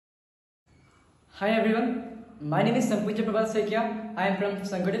Hi everyone, my name is Sampujya Prabal Saikia. I am from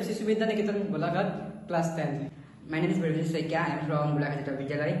Sankardev Sishu-Vidya Niketan Golaghat, class 10. My name is Saikia. I am from Golaghat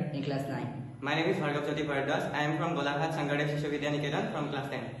Vidyalaya in class 9. My name is Bhargav. I am from Golaghat Sankardev Sishu-Vidya Niketan from class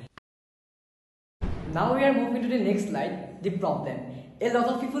 10. Now we are moving to the next slide, the problem. A lot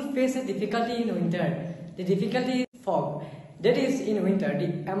of people face a difficulty in winter. The difficulty is fog. That is, in winter,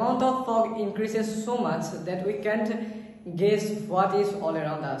 the amount of fog increases so much that we can't guess what is all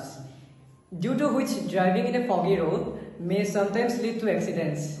around us, due to which driving in a foggy road may sometimes lead to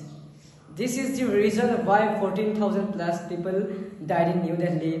accidents. This is the reason why 14,000 plus people died in New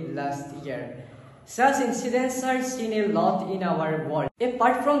Delhi last year. Such incidents are seen a lot in our world.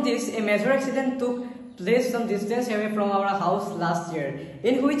 Apart from this, a major accident took place some distance away from our house last year,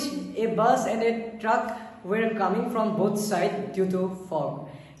 in which a bus and a truck were coming from both sides due to fog.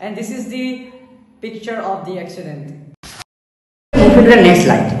 And this is the picture of the accident. Move to the next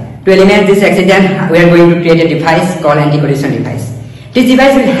slide. To eliminate this accident, we are going to create a device called anti-collision device. This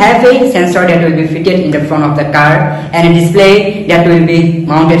device will have a sensor that will be fitted in the front of the car and a display that will be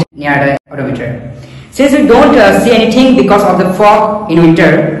mounted near the odometer. Since we don't see anything because of the fog in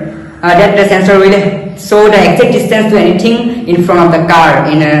winter, that the sensor will show the exact distance to anything in front of the car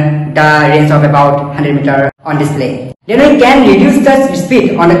in the range of about 100 meters on display. Then we can reduce the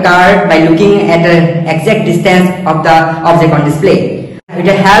speed on the car by looking at the exact distance of the object on display. With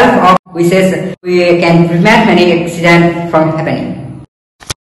the help of which we can prevent many accidents from happening.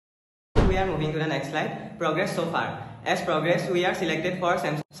 We are moving to the next slide. Progress so far. As progress, we are selected for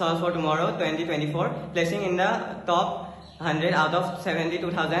Solve for Tomorrow 2024, placing in the top 100 out of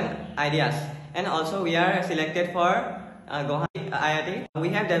 72,000 ideas. And also we are selected for Golaghat IIT. We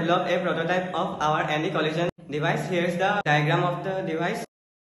have developed a prototype of our anti-collision device. Here is the diagram of the device.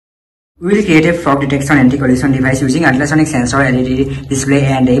 We will create a fog detection anti-collision device using ultrasonic sensor, LED display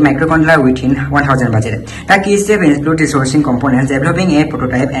and a microcontroller within 1000 budget. The key step include resourcing components, developing a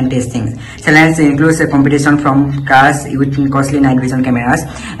prototype and testing. Challenge includes a competition from cars with costly night vision cameras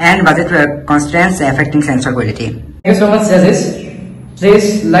and budget constraints affecting sensor quality. Thank you so much, Jadis.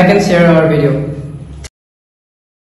 Please like and share our video.